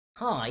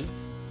Hi,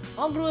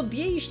 I'm gonna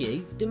abuse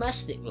you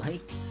domestically,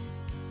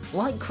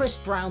 like Chris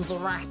Brown the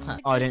rapper.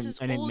 I This didn't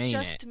is all mean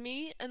just it.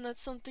 me, and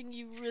that's something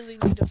you really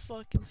need to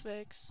fucking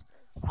fix.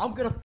 I'm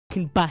gonna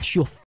fucking bash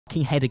your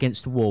fucking head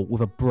against the wall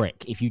with a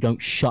brick if you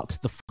don't shut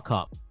the fuck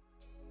up.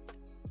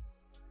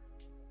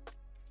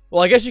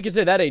 Well, I guess you could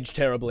say that aged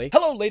terribly.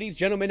 Hello, ladies,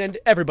 gentlemen, and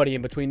everybody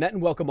in between that,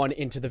 and welcome on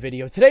into the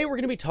video. Today, we're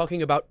going to be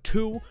talking about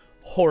two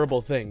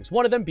horrible things.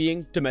 One of them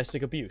being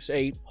domestic abuse.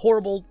 A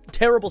horrible,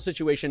 terrible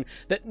situation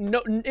that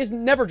is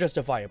never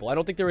justifiable. I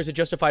don't think there is a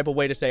justifiable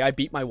way to say, I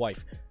beat my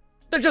wife.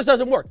 That just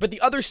doesn't work. But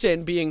the other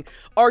sin being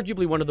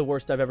arguably one of the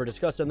worst I've ever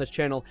discussed on this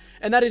channel,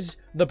 and that is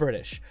the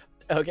British.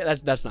 Okay,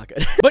 that's not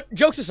good. But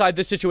jokes aside,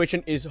 this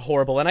situation is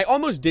horrible, and I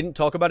almost didn't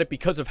talk about it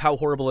because of how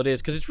horrible it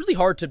is, because it's really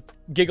hard to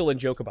giggle and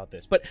joke about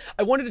this. But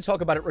I wanted to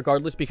talk about it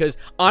regardless because,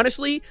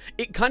 honestly,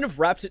 it kind of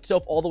wraps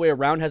itself all the way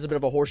around, has a bit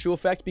of a horseshoe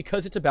effect,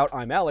 because it's about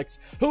ImAlexx,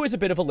 who is a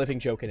bit of a living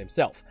joke in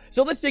himself.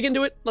 So let's dig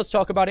into it, let's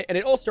talk about it, and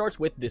it all starts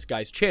with this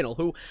guy's channel,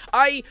 who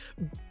I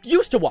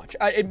used to watch.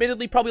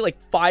 Admittedly, probably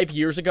like 5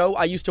 years ago,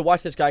 I used to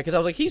watch this guy because I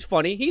was like, he's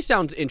funny, he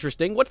sounds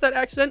interesting. What's that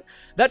accent?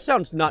 That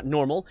sounds not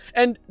normal.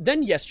 And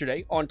then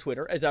yesterday, on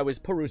Twitter, as I was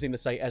perusing the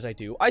site as I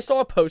do, I saw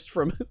a post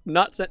from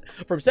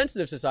from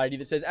Sensitive Society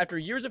that says, after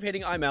years of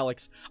hating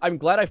ImAlexx, I'm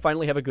glad I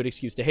finally have a good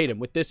excuse to hate him,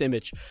 with this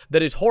image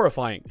that is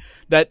horrifying.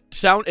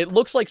 It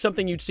looks like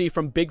something you'd see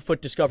from Bigfoot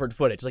discovered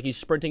footage, like he's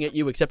sprinting at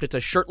you, except it's a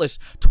shirtless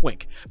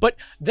twink. But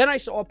then I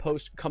saw a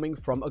post coming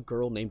from a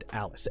girl named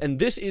Alice, and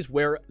this is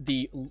where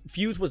the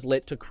fuse was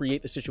lit to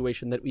create the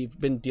situation that we've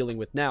been dealing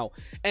with now.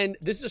 And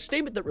this is a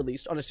statement that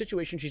released on a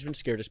situation she's been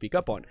scared to speak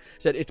up on.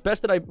 Said, it's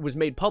best that I was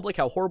made public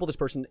how horrible this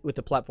person with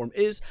the platform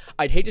is.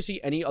 I'd hate to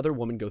see any other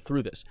woman go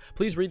through this.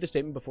 Please read the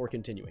statement before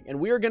continuing. And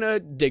we are gonna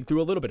dig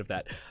through a little bit of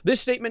that. This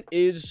statement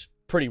is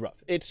pretty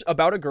rough. It's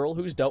about a girl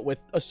who's dealt with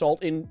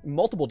assault in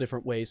multiple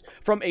different ways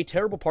from a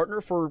terrible partner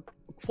for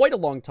quite a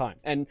long time.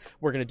 And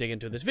we're going to dig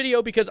into this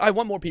video because I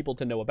want more people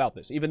to know about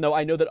this, even though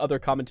I know that other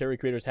commentary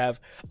creators have.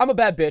 I'm a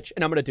bad bitch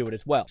and I'm going to do it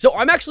as well. So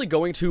I'm actually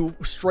going to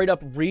straight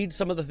up read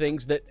some of the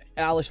things that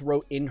Alice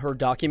wrote in her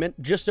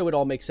document, just so it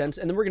all makes sense.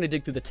 And then we're going to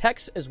dig through the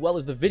text as well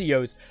as the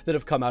videos that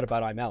have come out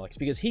about ImAlexx,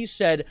 because he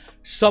said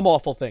some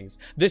awful things.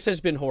 This has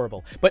been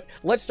horrible. But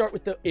let's start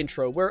with the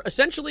intro, where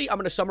essentially I'm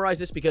going to summarize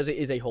this because it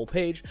is a whole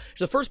page.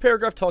 The first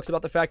paragraph talks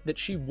about the fact that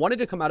she wanted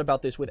to come out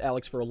about this with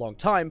Alex for a long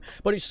time,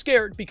 but he's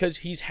scared because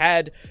he's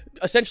had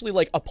essentially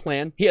like a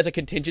plan. He has a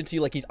contingency,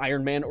 like he's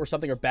Iron Man or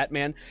something, or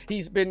Batman.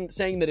 He's been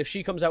saying that if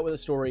she comes out with a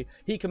story,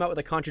 he come out with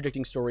a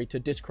contradicting story to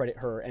discredit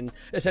her, and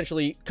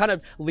essentially kind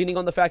of leaning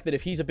on the fact that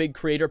if he's a big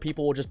creator,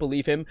 people will just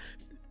believe him,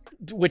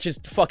 which is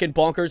fucking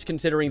bonkers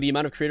considering the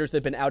amount of creators that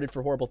have been outed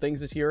for horrible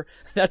things this year.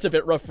 That's a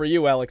bit rough for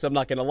you, Alex, I'm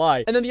not gonna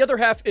lie. And then the other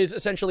half is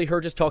essentially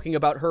her just talking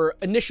about her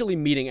initially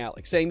meeting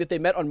Alex, saying that they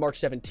met on March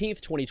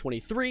 17th,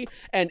 2023,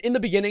 and in the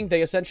beginning,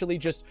 they essentially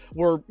just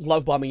were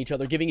love-bombing each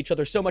other, giving each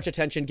other so much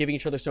attention, giving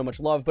each other so much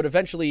love, but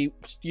eventually,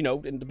 you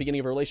know, in the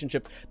beginning of a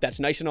relationship, that's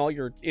nice and all,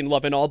 you're in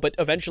love and all, but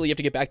eventually you have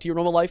to get back to your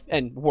normal life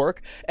and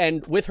work,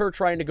 and with her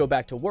trying to go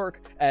back to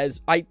work,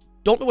 as I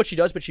don't know what she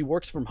does, but she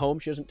works from home.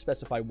 She doesn't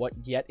specify what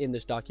yet in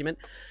this document.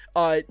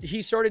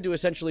 He started to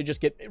essentially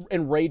just get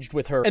enraged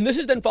with her. And this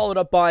is then followed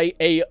up by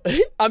a,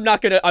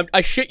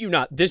 I shit you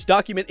not, this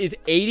document is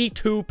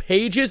 82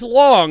 pages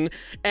long,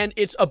 and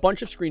it's a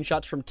bunch of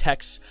screenshots from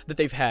texts that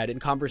they've had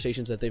and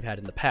conversations that they've had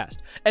in the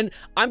past. And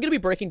I'm going to be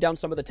breaking down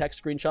some of the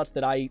text screenshots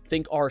that I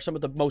think are some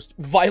of the most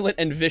violent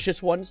and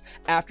vicious ones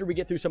after we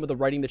get through some of the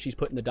writing that she's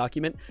put in the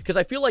document, because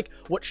I feel like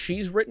what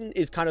she's written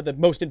is kind of the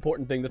most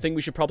important thing, the thing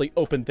we should probably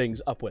open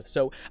things up with.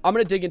 So I'm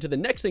going to dig into the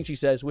next thing she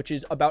says, which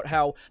is about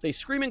how they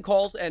scream in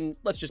calls, and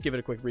let's just give it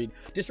a quick read.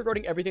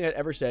 Disregarding everything I'd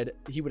ever said,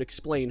 he would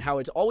explain how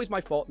it's always my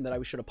fault and that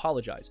I should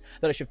apologize,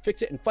 that I should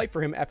fix it and fight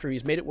for him after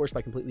he's made it worse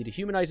by completely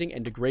dehumanizing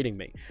and degrading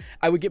me.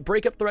 I would get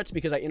breakup threats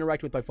because I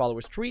interact with my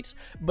followers' tweets,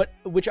 but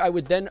which I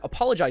would then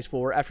apologize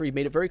for after he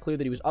made it very clear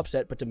that he was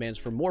upset but demands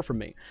for more from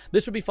me.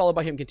 This would be followed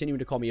by him continuing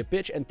to call me a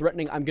bitch and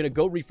threatening I'm going to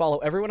go refollow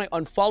everyone I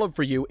unfollowed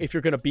for you if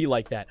you're going to be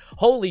like that.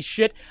 Holy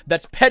shit,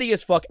 that's petty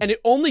as fuck, and it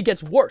only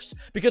gets worse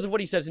because of what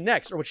he says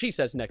next, or what she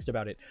says next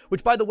about it,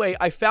 which, by the way,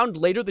 I found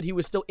later that he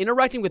was still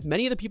interacting with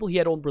many of the people he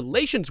had old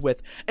relations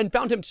with, and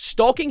found him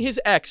stalking his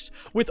ex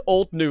with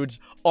old nudes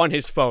on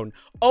his phone.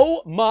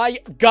 Oh my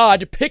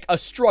god, pick a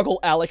struggle,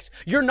 Alex.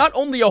 You're not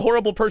only a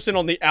horrible person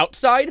on the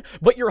outside,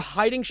 but you're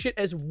hiding shit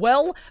as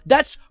well?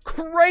 That's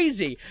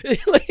crazy.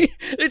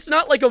 It's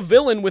not like a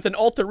villain with an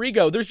alter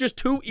ego. There's just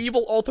two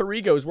evil alter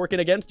egos working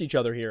against each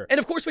other here. And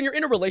of course, when you're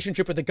in a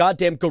relationship with a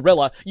goddamn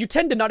gorilla, you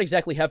tend to not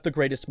exactly have the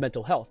greatest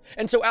mental health.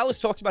 And so Alice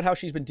talks talks about how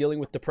she's been dealing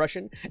with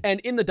depression, and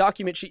in the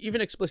document, she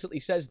even explicitly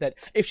says that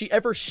if she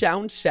ever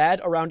sounds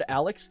sad around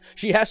Alex,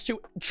 she has to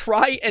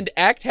try and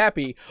act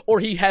happy, or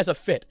he has a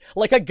fit.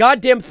 Like a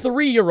goddamn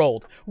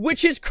 3-year-old,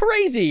 which is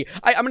crazy.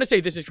 I'm gonna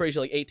say this is crazy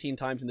like 18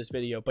 times in this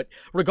video, but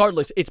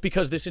regardless, it's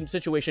because this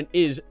situation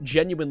is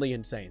genuinely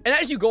insane. And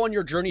as you go on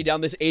your journey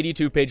down this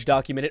 82-page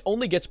document, it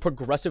only gets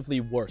progressively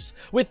worse,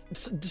 with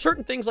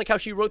certain things like how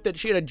she wrote that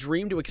she had a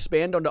dream to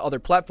expand onto other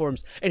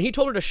platforms, and he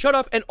told her to shut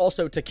up and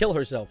also to kill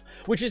herself,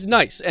 which is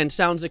nice and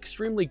sounds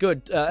extremely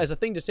good as a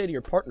thing to say to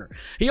your partner.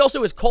 He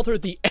also has called her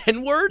the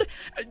N-word.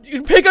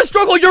 Pick a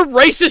struggle, you're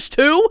racist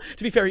too?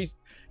 To be fair,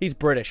 he's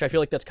British. I feel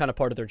like that's kind of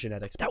part of their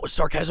genetics. That was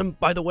sarcasm,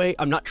 by the way.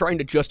 I'm not trying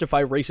to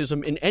justify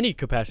racism in any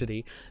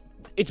capacity.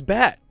 It's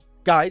bad,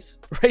 guys.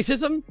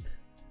 Racism?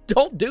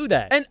 Don't do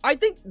that. And I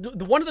think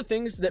one of the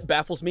things that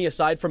baffles me,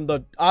 aside from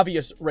the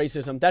obvious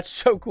racism, that's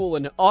so cool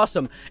and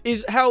awesome,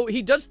 is how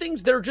he does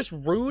things that are just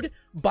rude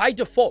by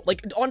default.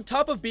 Like, on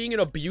top of being an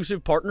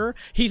abusive partner,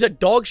 he's a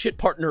dogshit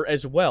partner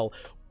as well.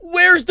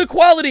 Where's the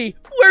quality?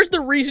 Where's the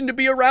reason to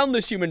be around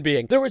this human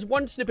being? There was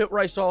one snippet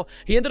where I saw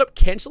he ended up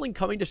canceling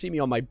coming to see me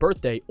on my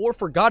birthday, or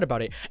forgot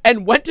about it,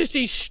 and went to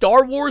see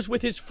Star Wars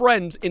with his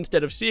friends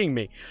instead of seeing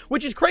me.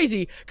 Which is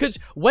crazy, because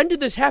when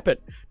did this happen?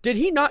 Did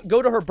he not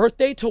go to her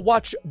birthday to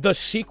watch the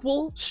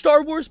sequel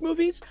Star Wars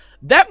movies?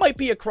 That might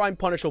be a crime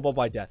punishable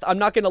by death. I'm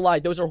not gonna lie,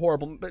 those are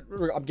horrible, but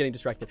I'm getting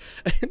distracted.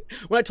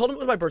 When I told him it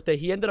was my birthday,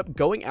 he ended up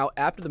going out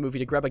after the movie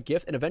to grab a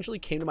gift and eventually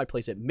came to my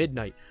place at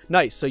midnight.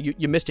 Nice, so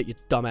you missed it, you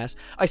dumbass.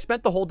 I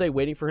spent the whole day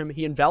waiting for him.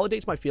 He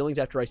invalidates my feelings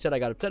after I said I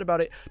got upset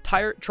about it,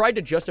 tried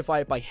to justify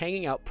it by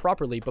hanging out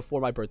properly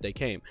before my birthday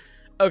came.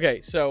 Okay,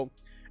 so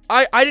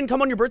I didn't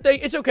come on your birthday.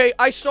 It's okay.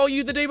 I saw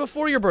you the day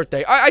before your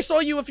birthday. I saw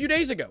you a few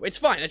days ago. It's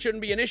fine. That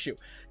shouldn't be an issue.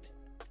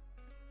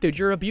 Dude,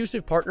 you're an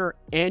abusive partner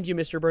and you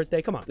missed your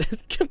birthday. Come on.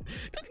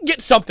 Get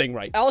something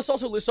right. Alice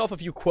also lists off a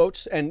few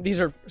quotes, and these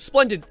are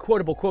splendid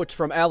quotable quotes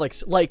from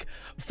Alex, like,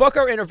 fuck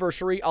our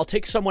anniversary, I'll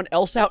take someone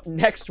else out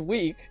next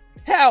week.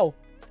 How?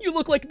 You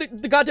look like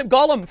the goddamn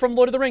Gollum from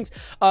Lord of the Rings.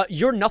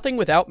 You're nothing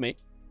without me.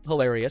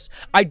 Hilarious.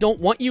 I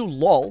don't want you,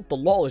 lol. The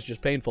lol is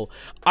just painful.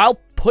 I'll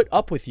put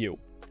up with you.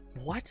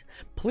 What?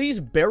 Please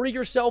bury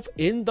yourself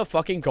in the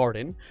fucking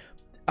garden.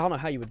 I don't know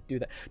how you would do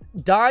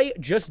that.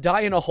 Just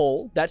die in a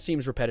hole. That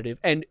seems repetitive.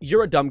 And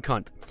you're a dumb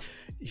cunt.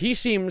 He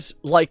seems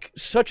like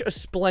such a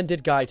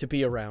splendid guy to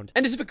be around.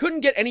 And as if it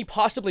couldn't get any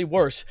possibly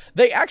worse,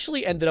 they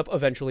actually ended up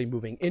eventually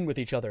moving in with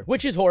each other,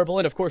 which is horrible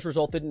and of course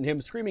resulted in him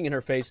screaming in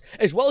her face,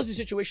 as well as the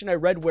situation I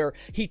read where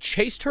he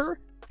chased her.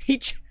 He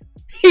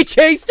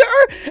chased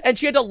her, and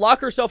she had to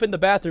lock herself in the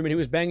bathroom, and he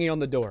was banging on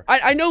the door.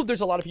 I know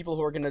there's a lot of people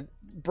who are going to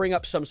bring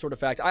up some sort of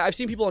fact. I've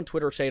seen people on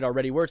Twitter say it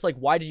already, where it's like,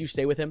 why did you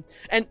stay with him?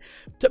 And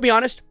to be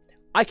honest,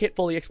 I can't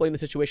fully explain the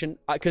situation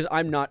because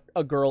I'm not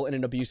a girl in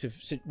an abusive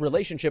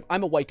relationship.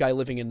 I'm a white guy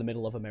living in the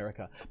middle of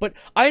America. But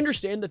I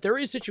understand that there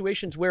is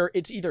situations where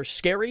it's either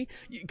scary,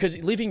 because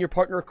leaving your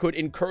partner could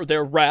incur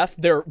their wrath,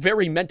 their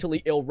very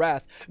mentally ill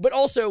wrath, but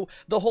also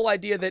the whole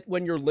idea that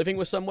when you're living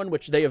with someone,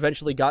 which they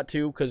eventually got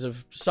to because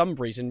of some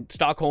reason,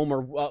 Stockholm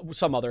or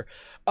some other,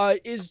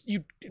 is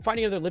you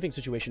finding another living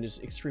situation is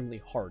extremely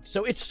hard.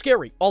 So it's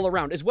scary all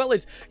around, as well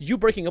as you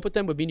breaking up with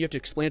them would mean you have to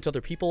explain it to other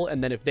people,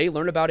 and then if they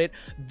learn about it,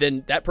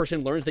 then that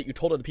person learns that you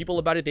told other people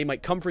about it, they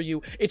might come for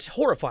you. It's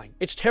horrifying.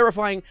 It's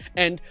terrifying,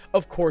 and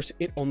of course,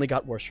 it only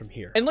got worse from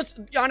here. And let's,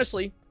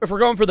 honestly, if we're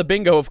going for the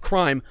bingo of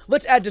crime,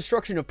 let's add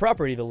destruction of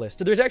property to the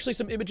list. There's actually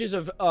some images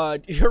of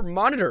her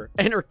monitor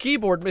and her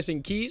keyboard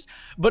missing keys,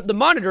 but the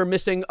monitor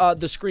missing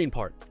the screen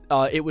part.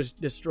 It was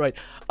destroyed.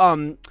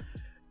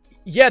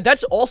 Yeah,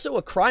 that's also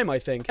a crime, I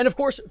think. And of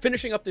course,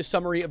 finishing up this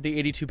summary of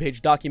the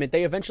 82-page document,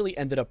 they eventually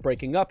ended up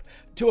breaking up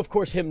to, of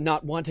course, him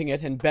not wanting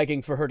it and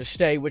begging for her to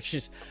stay, which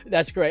is,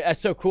 that's great. That's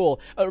so cool.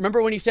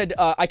 Remember when he said,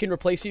 I can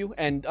replace you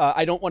and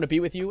I don't want to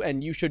be with you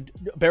and you should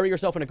bury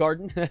yourself in a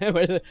garden?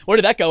 Where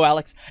did that go,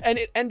 Alex? And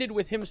it ended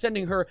with him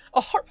sending her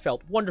a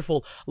heartfelt,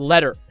 wonderful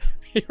letter.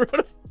 He wrote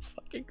a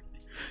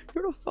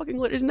fucking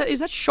letter. Is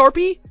that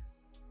Sharpie?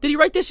 Did he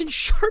write this in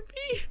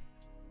Sharpie?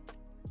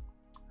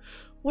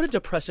 What a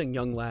depressing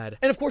young lad.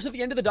 And of course, at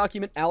the end of the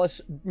document,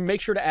 Alice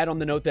makes sure to add on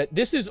the note that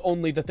this is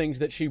only the things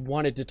that she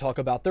wanted to talk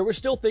about. There were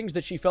still things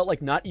that she felt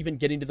like not even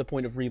getting to the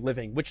point of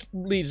reliving, which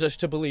leads us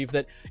to believe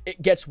that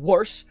it gets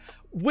worse,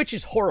 which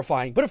is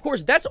horrifying. But of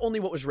course, that's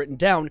only what was written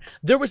down.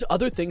 There was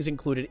other things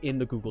included in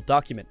the Google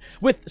document,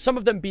 with some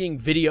of them being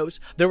videos.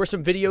 There were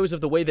some videos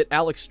of the way that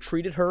Alex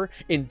treated her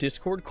in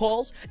Discord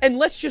calls. And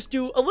let's just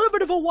do a little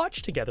bit of a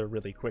watch together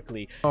really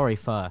quickly. Sorry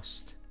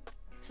first.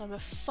 So I'm a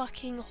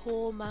fucking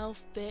whore mouth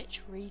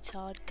bitch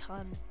retard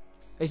cunt.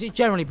 Is it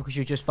generally because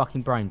you're just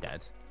fucking brain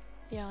dead?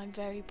 Yeah, I'm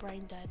very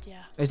brain dead,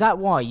 yeah. Is that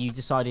why you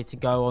decided to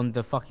go on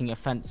the fucking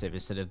offensive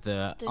instead of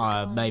the, Didn't go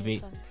on the maybe...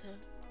 offensive.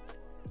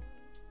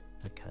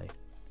 Okay.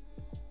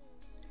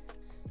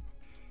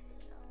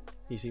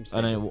 He seems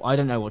I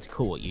don't know what to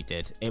call what you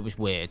did. It was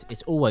weird.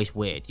 It's always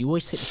weird. You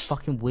always take the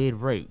fucking weird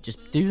route.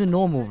 Just do the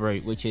normal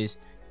route, which is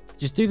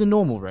Just do the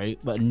normal route,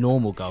 but a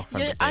normal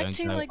girlfriend You're would do. And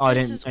acting go, like I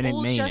this didn't, is I didn't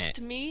all mean just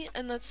it. me,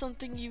 and that's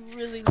something you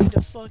really need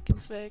to fucking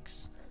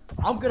fix.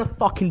 I'm gonna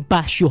fucking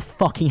bash your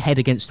fucking head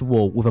against the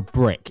wall with a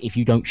brick if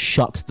you don't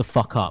shut the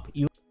fuck up.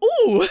 You.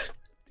 Ooh,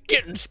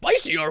 getting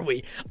spicy, are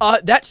we?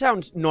 That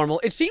sounds normal.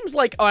 It seems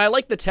like I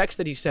like the text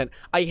that he sent.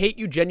 I hate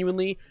you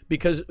genuinely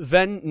because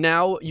then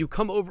now you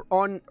come over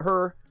on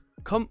her.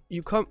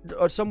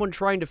 Someone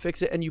trying to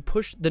fix it and you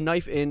push the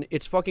knife in.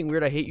 It's fucking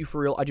weird. I hate you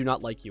for real. I do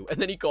not like you.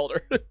 And then he called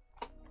her.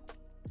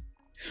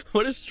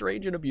 What a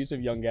strange and abusive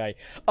young guy.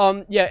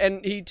 Yeah,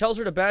 and he tells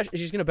her to bash,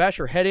 she's gonna bash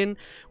her head in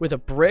with a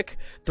brick.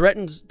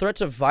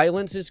 Threats of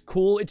violence is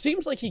cool. It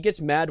seems like he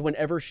gets mad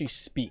whenever she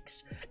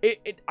speaks.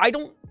 I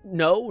don't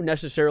know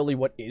necessarily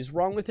what is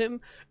wrong with him.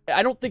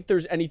 I don't think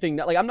there's anything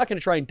that, like, I'm not gonna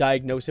try and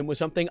diagnose him with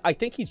something. I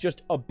think he's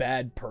just a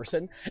bad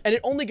person. And it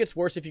only gets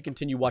worse if you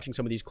continue watching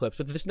some of these clips.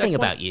 So this next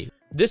one, about you.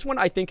 This one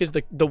I think is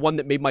the one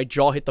that made my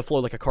jaw hit the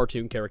floor like a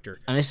cartoon character.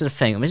 And this is the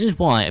thing. And this is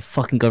why I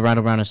fucking go round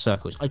and round in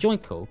circles. I join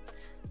cool.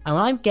 And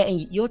when I'm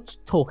getting, you're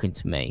talking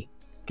to me,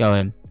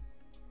 going,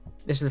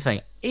 this is the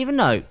thing. Even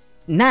though,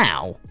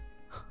 now,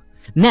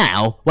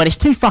 when it's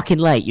too fucking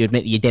late, you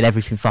admit that you did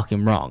everything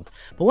fucking wrong.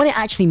 But when it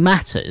actually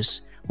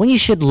matters, when you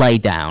should lay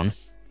down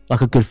like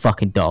a good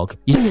fucking dog,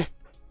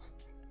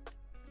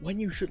 When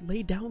you should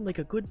lay down like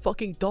a good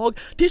fucking dog?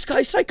 This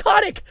guy's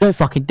psychotic! don't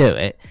fucking do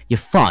it. You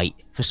fight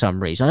for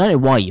some reason. I don't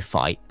know why you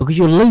fight, because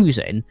you're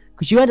losing,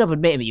 because you end up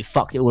admitting that you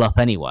fucked it all up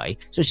anyway.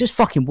 So it's just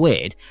fucking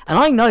weird. And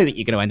I know that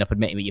you're going to end up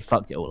admitting that you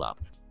fucked it all up.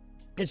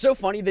 It's so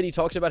funny that he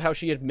talks about how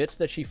she admits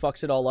that she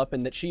fucks it all up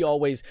and that she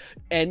always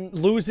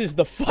loses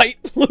the fight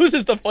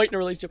in a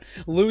relationship,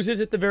 loses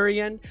at the very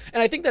end.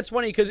 And I think that's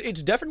funny because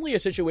it's definitely a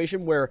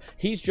situation where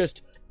he's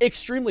just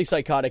extremely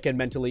psychotic and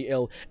mentally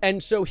ill.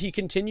 And so he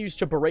continues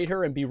to berate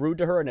her and be rude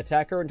to her and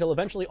attack her until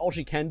eventually all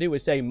she can do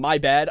is say, my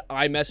bad,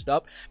 I messed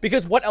up.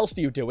 Because what else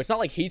do you do? It's not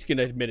like he's going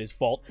to admit his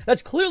fault.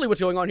 That's clearly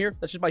what's going on here.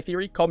 That's just my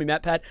theory. Call me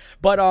MattPat.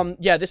 But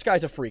yeah, this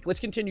guy's a freak. Let's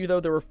continue though.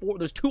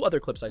 There's two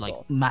other clips I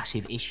saw.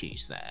 Massive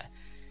issues there.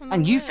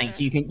 And you think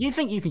you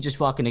can just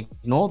fucking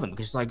ignore them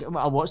because, like,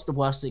 well, what's the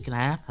worst that can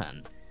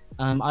happen?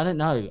 I don't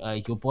know.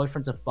 Your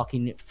boyfriend's a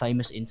fucking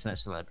famous internet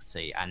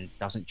celebrity and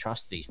doesn't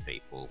trust these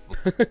people.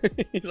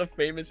 He's a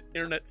famous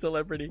internet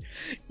celebrity.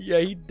 Yeah,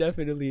 he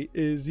definitely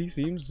is. He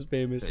seems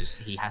famous. Because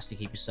he has to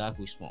keep his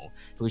circle small.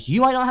 Because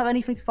you might not have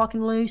anything to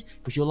fucking lose.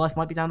 Because your life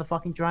might be down the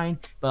fucking drain.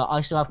 But I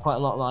still have quite a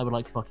lot that I would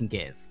like to fucking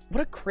give. What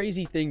a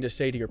crazy thing to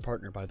say to your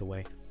partner, by the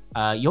way.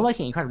 You're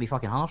making it incredibly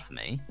fucking hard for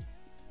me.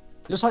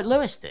 Just like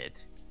Lewis did.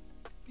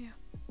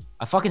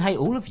 I fucking hate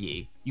all of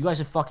you. You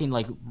guys are fucking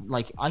like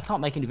I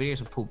can't make any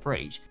videos of Paul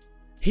Breach.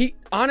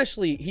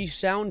 Honestly, he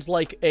sounds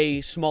like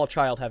a small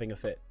child having a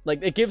fit.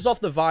 Like, it gives off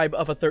the vibe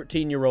of a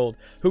 13-year-old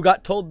who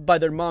got told by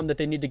their mom that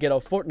they need to get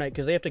off Fortnite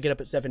because they have to get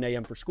up at 7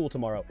 a.m. for school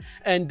tomorrow.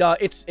 And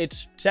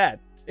it's sad.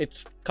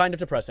 It's kind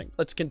of depressing.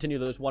 Let's continue.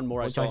 There's one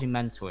more I saw. What judging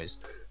mental is,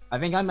 I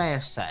think I may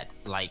have said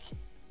like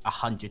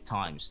 100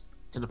 times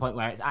to the point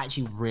where it's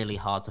actually really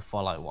hard to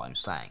follow what I'm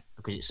saying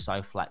because it's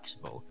so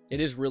flexible. It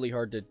is really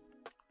hard to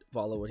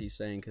follow what he's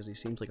saying because he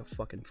seems like a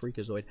fucking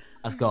freakazoid.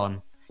 I've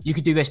gone, you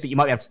could do this, but you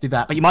might be able to do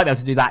that, but you might be able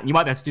to do that, and you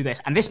might be able to do this,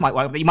 and this might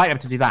work, but you might be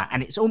able to do that.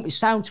 And it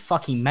sounds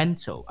fucking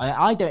mental.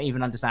 I don't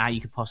even understand how you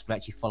could possibly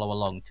actually follow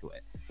along to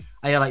it.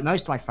 Like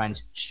most of my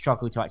friends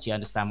struggle to actually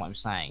understand what I'm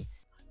saying.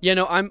 Yeah,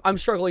 no, I'm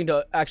struggling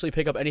to actually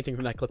pick up anything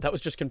from that clip. That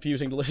was just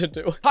confusing to listen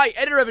to. Hi,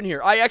 Editor Evan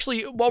here. I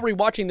actually, while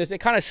rewatching this, it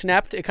kind of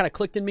snapped. It kind of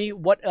clicked in me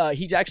what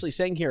he's actually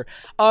saying here.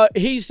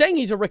 He's saying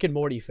he's a Rick and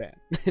Morty fan.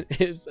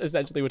 Is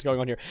essentially what's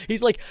going on here.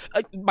 He's like,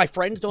 my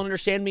friends don't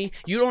understand me.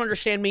 You don't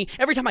understand me.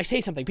 Every time I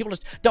say something, people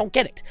just don't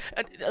get it.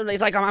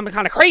 It's like I'm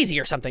kind of crazy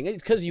or something.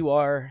 It's because you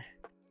are.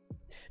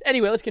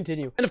 Anyway, let's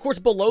continue. And of course,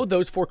 below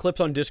those 4 clips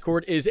on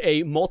Discord is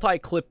a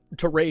multi-clip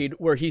tirade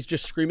where he's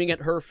just screaming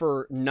at her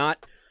for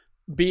not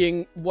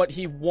being what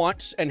he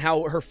wants and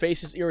how her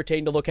face is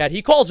irritating to look at.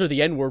 He calls her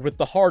the N-word with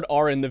the hard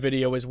R in the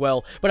video as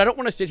well. But I don't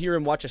want to sit here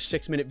and watch a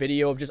 6-minute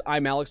video of just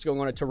ImAlexx going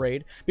on a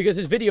tirade because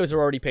his videos are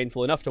already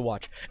painful enough to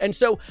watch. And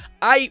so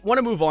I want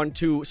to move on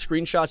to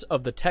screenshots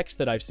of the text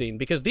that I've seen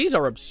because these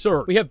are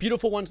absurd. We have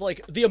beautiful ones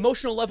like the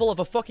emotional level of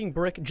a fucking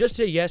brick. Just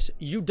say yes,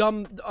 you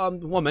dumb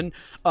woman.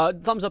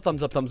 Thumbs up,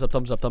 thumbs up, thumbs up,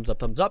 thumbs up, thumbs up,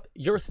 thumbs up.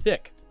 You're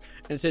thick.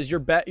 And it says, you're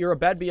a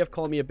bad BF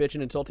calling me a bitch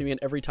and insulting me and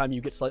every time you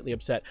get slightly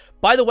upset.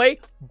 By the way,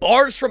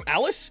 bars from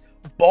Alice?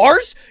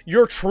 Bars?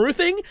 Your true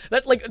thing?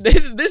 That's like,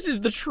 this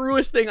is the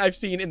truest thing I've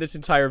seen in this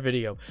entire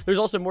video. There's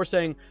also more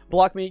saying,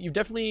 block me. You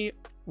definitely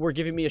were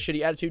giving me a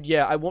shitty attitude.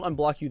 Yeah, I won't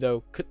unblock you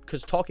though,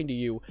 because talking to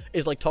you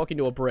is like talking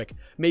to a brick.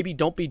 Maybe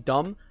don't be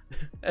dumb.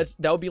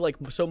 That would be like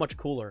so much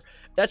cooler.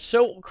 That's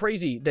so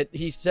crazy that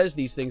he says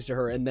these things to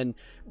her and then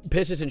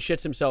pisses and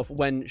shits himself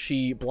when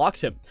she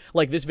blocks him.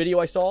 Like this video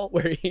I saw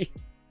where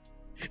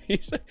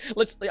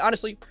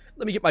honestly,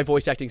 let me get my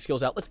voice acting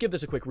skills out. Let's give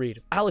this a quick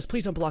read. Alice,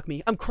 please unblock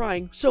me. I'm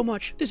crying so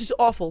much. This is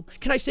awful.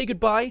 Can I say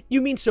goodbye?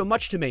 You mean so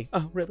much to me.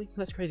 Oh, really?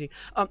 That's crazy.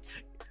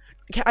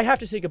 I have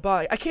to say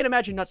goodbye. I can't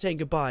imagine not saying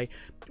goodbye.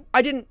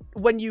 I didn't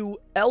when you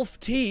elf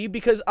tea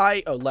because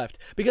left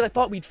because I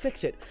thought we'd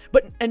fix it.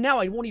 And now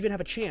I won't even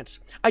have a chance.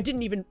 I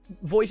didn't even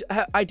voice.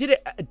 I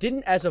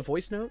didn't as a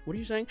voice note. What are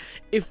you saying?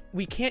 If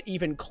we can't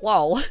even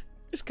claw.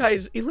 This guy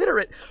is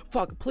illiterate.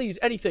 Fuck, please,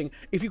 anything.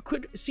 If you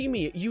could see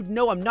me, you'd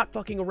know I'm not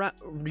fucking around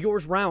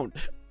yours round.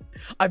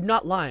 I'm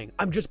not lying.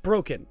 I'm just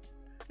broken.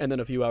 And then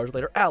a few hours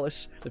later,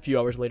 Alice. A few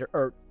hours later,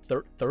 or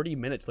 30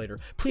 minutes later.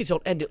 Please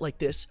don't end it like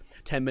this.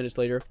 10 minutes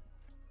later.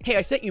 Hey,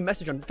 I sent you a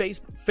message on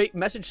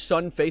Message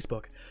Son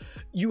Facebook.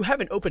 You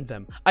haven't opened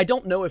them. I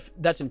don't know if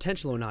that's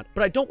intentional or not,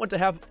 but I don't want to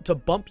have to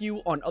bump you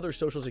on other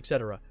socials,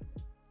 etc.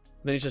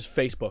 Then it's just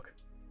Facebook.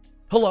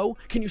 Hello?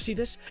 Can you see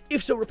this?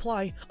 If so,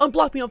 reply.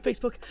 Unblock me on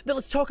Facebook. Then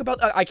let's talk about...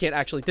 I can't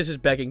actually. This is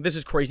begging. This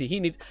is crazy.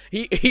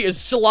 He is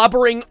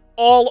slobbering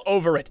all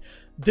over it.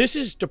 This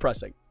is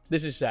depressing.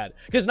 This is sad.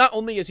 Because not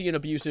only is he an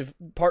abusive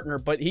partner,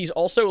 but he's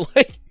also,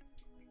 like,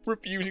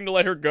 refusing to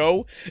let her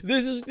go.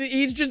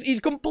 He's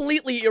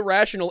completely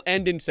irrational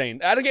and insane.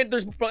 And again,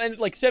 there's,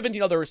 like,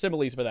 17 other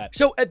similes for that.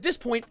 So, at this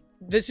point,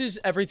 this is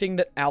everything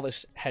that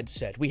Alice had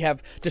said. We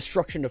have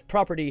destruction of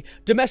property,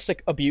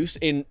 domestic abuse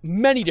in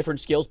many different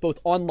scales, both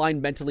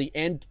online, mentally,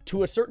 and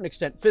to a certain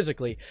extent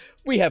physically.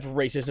 We have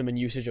racism and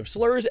usage of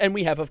slurs, and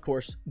we have, of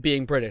course,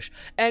 being British.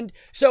 And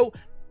so,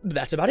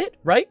 that's about it,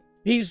 right?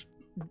 He's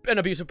an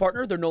abusive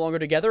partner, they're no longer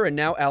together, and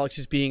now Alex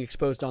is being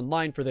exposed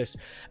online for this.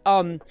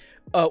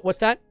 What's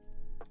that?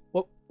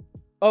 What?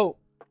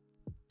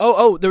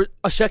 Oh, there,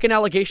 a second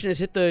allegation has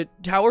hit the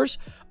towers?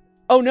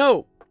 Oh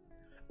no!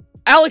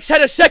 Alex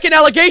had a second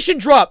allegation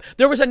drop!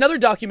 There was another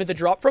document that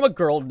dropped from a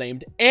girl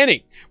named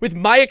Annie, with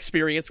my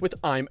experience with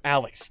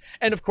ImAlexx.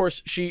 And of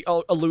course, she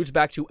alludes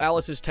back to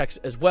Alice's text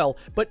as well,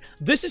 but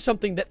this is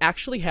something that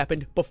actually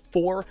happened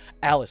before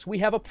Alice. We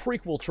have a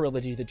prequel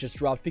trilogy that just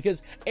dropped,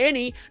 because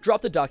Annie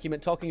dropped a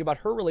document talking about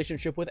her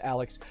relationship with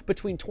Alex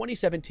between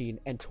 2017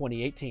 and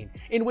 2018,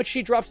 in which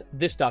she drops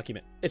this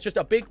document. It's just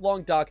a big,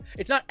 long doc.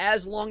 It's not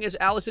as long as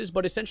Alice's,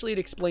 but essentially it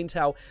explains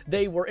how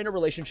they were in a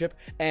relationship,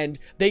 and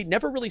they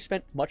never really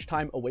spent much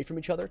time away from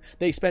each other.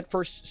 They spent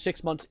first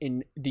 6 months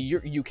in the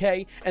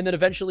UK, and then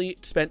eventually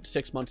spent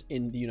 6 months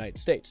in the United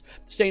States,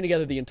 staying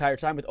together the entire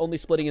time, with only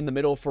splitting in the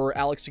middle for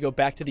Alex to go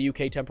back to the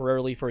UK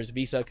temporarily for his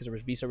visa, because there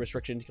was visa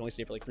restrictions. He can only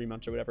stay for like 3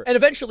 months or whatever. And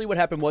eventually what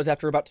happened was,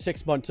 after about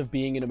 6 months of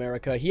being in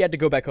America, he had to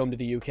go back home to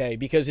the UK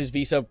because his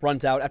visa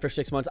runs out after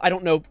 6 months. I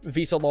don't know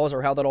visa laws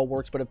or how that all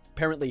works, but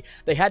apparently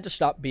they had to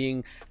stop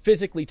being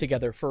physically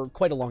together for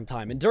quite a long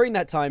time. And during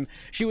that time,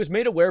 she was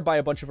made aware by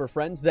a bunch of her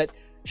friends that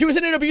she was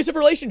in an abusive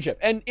relationship.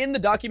 And in the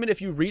document,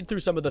 if you read through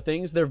some of the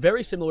things, they're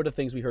very similar to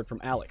things we heard from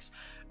Alex.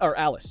 Or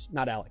Alice,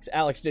 not Alex.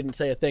 Alex didn't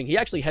say a thing. He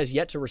actually has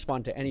yet to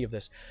respond to any of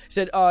this. He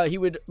said he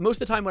would, most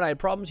of the time when I had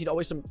problems, he'd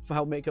always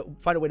find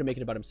a way to make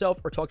it about himself,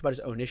 or talked about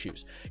his own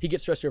issues. He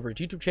gets stressed over his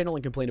YouTube channel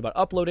and complained about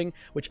uploading,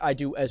 which I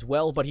do as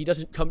well, but he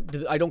doesn't come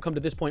to, I don't come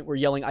to this point where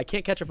yelling, I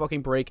can't catch a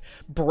fucking break,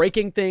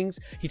 breaking things.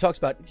 He talks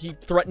about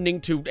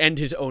threatening to end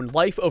his own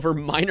life over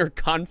minor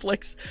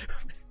conflicts.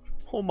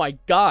 Oh my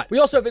god. We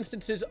also have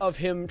instances of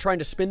him trying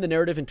to spin the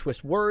narrative and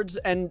twist words,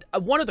 and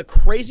one of the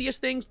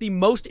craziest things, the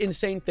most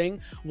insane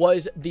thing,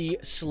 was the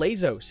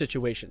Slazo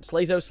situation.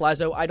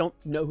 Slazo, I don't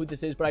know who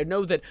this is, but I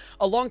know that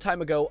a long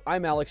time ago,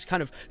 ImAlexx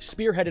kind of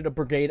spearheaded a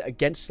brigade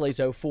against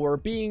Slazo for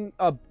being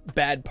a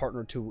bad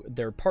partner to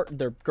their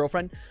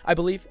girlfriend, I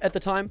believe, at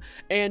the time,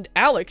 and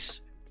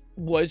Alex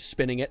was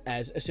spinning it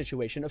as a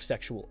situation of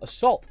sexual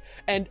assault.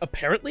 And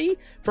apparently,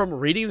 from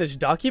reading this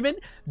document,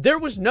 there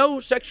was no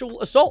sexual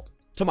assault,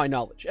 to my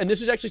knowledge. And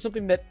this is actually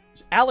something that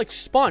Alex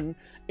spun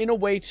in a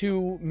way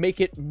to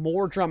make it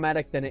more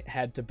dramatic than it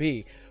had to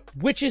be,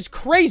 which is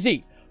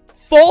crazy.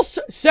 False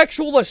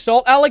sexual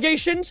assault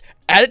allegations?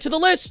 Add it to the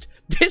list.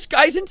 This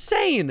guy's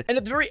insane. And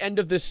at the very end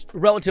of this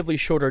relatively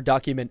shorter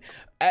document,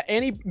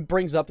 Annie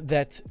brings up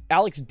that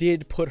Alex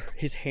did put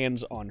his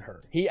hands on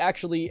her. He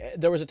actually,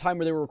 there was a time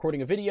where they were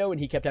recording a video and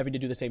he kept having to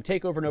do the same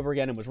take over and over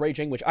again and was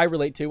raging, which I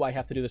relate to. I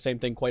have to do the same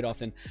thing quite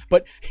often.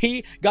 But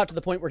he got to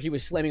the point where he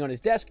was slamming on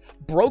his desk,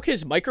 broke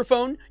his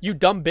microphone, you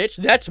dumb bitch,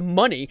 that's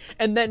money.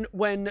 And then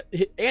when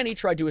Annie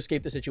tried to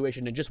escape the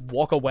situation and just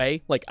walk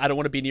away, like, I don't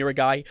want to be near a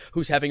guy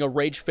who's having a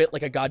rage fit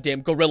like a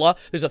goddamn gorilla.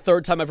 There's a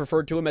third time I've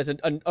referred to him as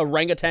an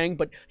orangutan,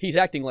 but he's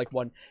acting like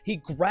one. He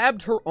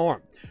grabbed her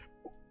arm.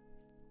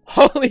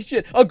 Holy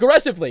shit.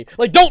 Aggressively.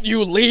 Like, don't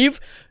you leave.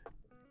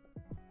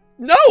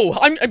 No,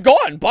 I'm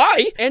gone.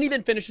 Bye. Annie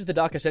then finishes the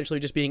doc essentially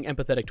just being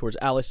empathetic towards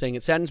Alice, saying,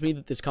 it saddens me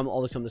that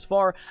all this come this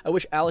far. I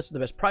wish Alice the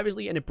best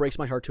privately, and it breaks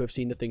my heart to have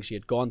seen the things she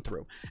had gone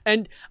through.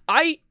 And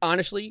I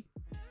honestly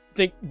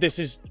think this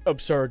is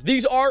absurd.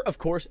 These are, of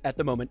course, at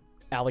the moment,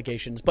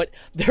 allegations, but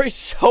there is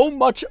so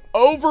much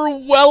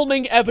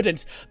overwhelming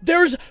evidence.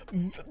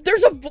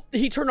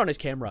 He turned on his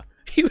camera.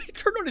 He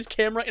turned on his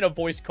camera in a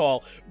voice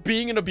call,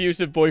 being an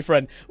abusive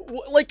boyfriend.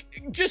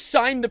 Like, just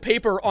sign the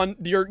paper on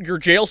your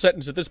jail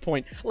sentence at this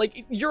point.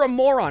 Like, you're a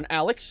moron,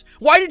 Alex.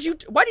 Why did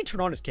he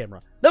turn on his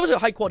camera? That was a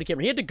high quality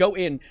camera. He had to go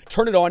in,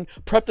 turn it on,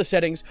 prep the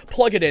settings,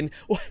 plug it in.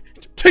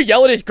 to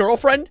yell at his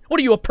girlfriend? What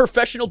are you, a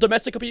professional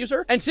domestic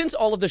abuser? And since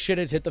all of the shit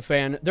has hit the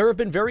fan, there have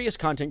been various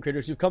content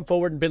creators who've come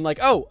forward and been like,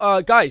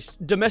 oh, guys,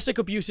 domestic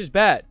abuse is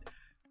bad.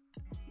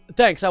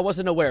 Thanks, I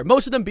wasn't aware.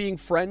 Most of them being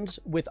friends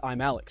with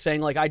ImAlexx,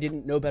 saying, like, I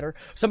didn't know better.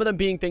 Some of them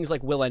being things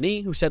like Will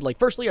N.E., who said, like,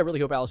 firstly, I really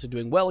hope Alice is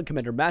doing well and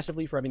commend her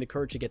massively for having the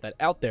courage to get that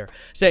out there.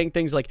 Saying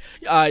things like,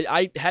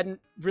 I hadn't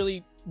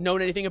really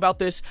known anything about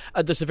this.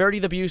 The severity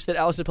of the abuse that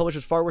Alice had published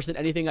was far worse than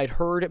anything I'd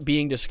heard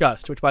being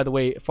discussed, which, by the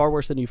way, far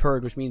worse than you've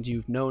heard, which means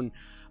you've known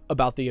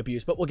about the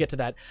abuse, but we'll get to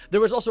that.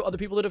 There was also other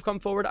people that have come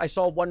forward. I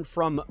saw one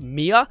from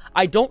Mia.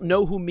 I don't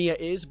know who Mia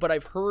is, but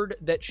I've heard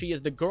that she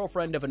is the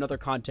girlfriend of another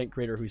content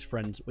creator who's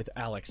friends with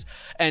Alex.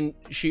 And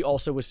she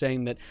also was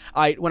saying that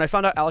when I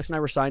found out Alex and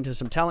I were signed to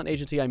some talent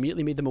agency, I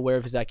immediately made them aware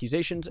of his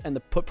accusations and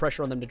put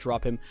pressure on them to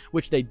drop him,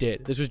 which they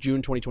did. This was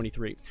June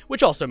 2023,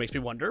 which also makes me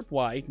wonder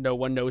why no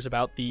one knows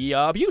about the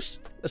abuse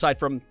aside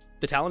from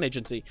the talent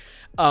agency.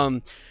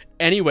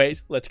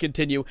 Anyways, let's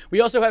continue.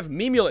 We also have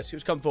Memulus,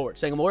 who's come forward,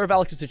 saying, I'm aware of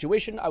Alex's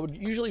situation. I would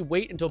usually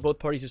wait until both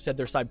parties have said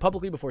their side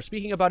publicly before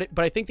speaking about it,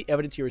 but I think the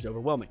evidence here is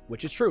overwhelming,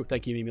 which is true.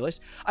 Thank you, Memulus.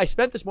 I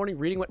spent this morning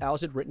reading what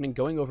Alice had written and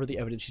going over the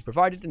evidence she's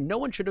provided, and no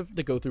one should have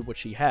to go through what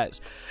she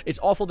has. It's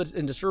awful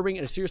and disturbing,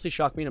 and it seriously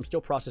shocked me, and I'm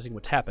still processing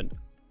what's happened.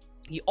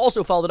 He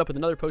also followed it up with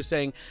another post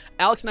saying,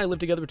 Alex and I lived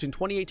together between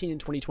 2018 and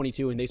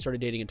 2022, and they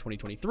started dating in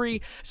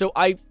 2023, so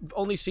I've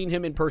only seen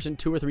him in person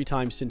 2 or 3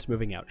 times since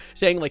moving out.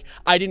 Saying, like,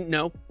 I didn't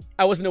know.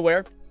 I wasn't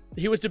aware.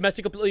 He was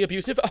domestically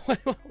abusive.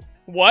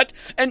 What?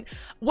 And,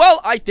 well,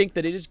 I think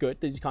that it is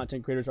good that these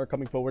content creators are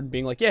coming forward and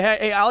being like, yeah,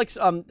 hey, Alex,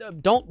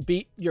 don't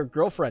beat your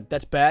girlfriend.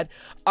 That's bad.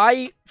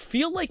 I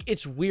feel like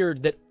it's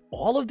weird that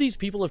all of these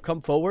people have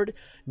come forward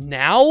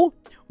now,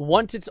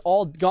 once it's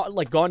all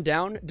gone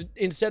down,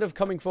 instead of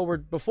coming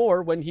forward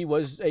before when he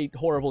was a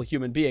horrible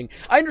human being.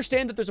 I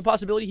understand that there's a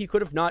possibility he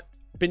could have not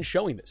been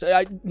showing this.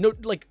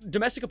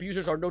 Domestic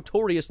abusers are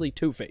notoriously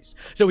two-faced,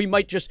 so he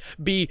might just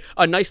be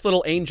a nice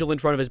little angel in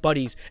front of his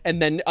buddies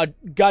and then a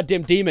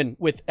goddamn demon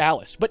with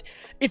Alice. But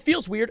it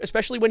feels weird,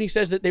 especially when he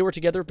says that they were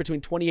together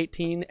between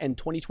 2018 and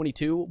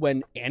 2022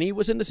 when Annie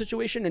was in the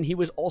situation and he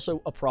was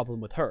also a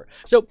problem with her.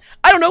 So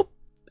I don't know.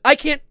 I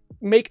can't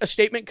make a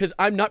statement because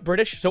I'm not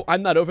British, so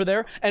I'm not over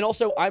there, and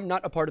also I'm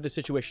not a part of the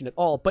situation at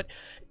all, but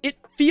it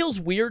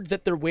feels weird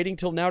that they're waiting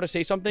till now to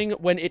say something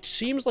when it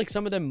seems like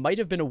some of them might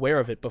have been aware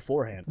of it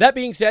beforehand. That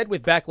being said,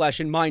 with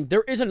backlash in mind,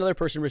 there is another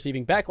person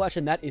receiving backlash,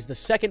 and that is the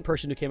second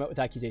person who came out with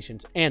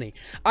accusations, Annie.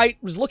 I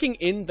was looking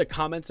in the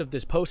comments of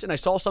this post, and I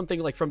saw something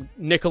like from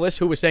Nicholas,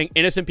 who was saying,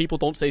 innocent people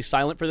don't stay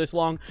silent for this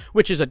long,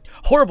 which is a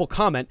horrible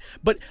comment,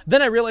 but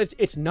then I realized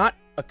it's not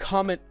a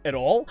comment at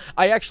all.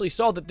 I actually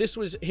saw that this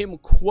was him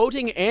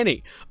quoting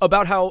Annie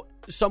about how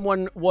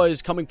someone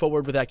was coming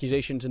forward with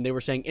accusations and they were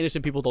saying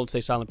innocent people don't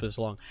stay silent for this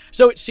long.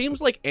 So it seems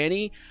like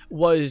Annie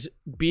was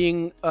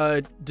being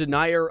a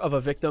denier of a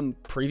victim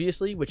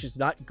previously, which is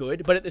not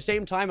good. But at the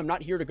same time, I'm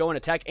not here to go and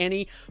attack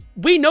Annie.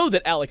 We know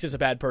that Alex is a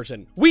bad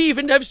person. We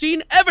even have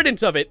seen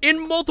evidence of it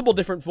in multiple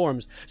different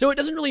forms. So it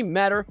doesn't really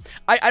matter.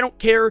 I don't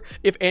care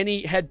if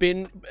Annie had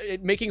been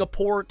making a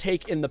poor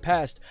take in the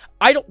past.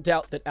 I don't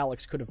doubt that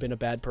Alex could have been a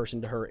bad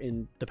person to her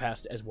in the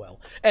past as well.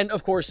 And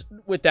of course,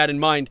 with that in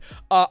mind,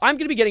 I'm going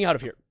to be getting out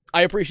of here.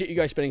 I appreciate you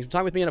guys spending some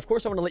time with me, and of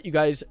course I want to let you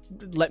guys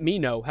let me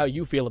know how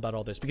you feel about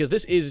all this, because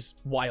this is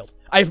wild.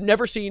 I've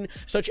never seen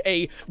such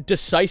a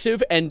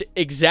decisive and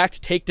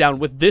exact takedown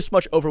with this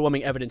much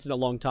overwhelming evidence in a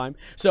long time,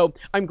 so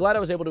I'm glad I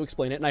was able to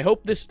explain it, and I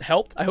hope this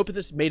helped. I hope that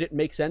this made it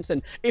make sense,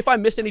 and if I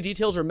missed any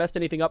details or messed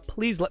anything up,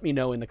 please let me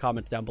know in the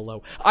comments down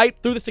below. I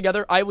threw this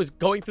together. I was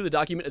going through the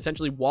document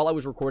essentially while I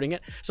was recording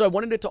it, so I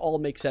wanted it to all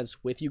make sense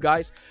with you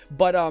guys,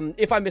 but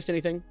if I missed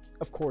anything,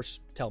 of course,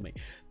 tell me.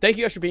 Thank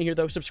you guys for being here,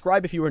 though.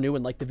 Subscribe if you are new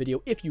and like the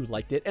video if you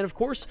liked it. And of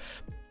course,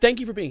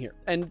 thank you for being here.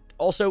 And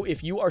also,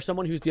 if you are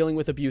someone who's dealing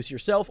with abuse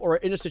yourself or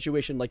in a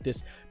situation like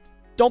this,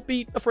 don't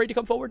be afraid to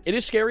come forward. It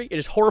is scary. It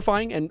is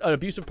horrifying. And an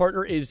abusive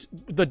partner is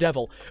the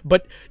devil.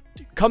 But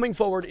coming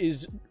forward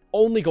is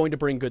only going to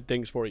bring good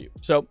things for you.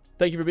 So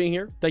thank you for being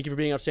here. Thank you for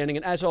being outstanding.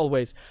 And as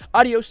always,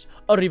 adios,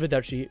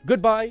 arrivederci,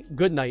 goodbye,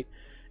 good night.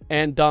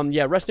 And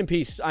yeah, rest in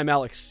peace. I'm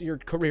Alex. Your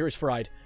career is fried.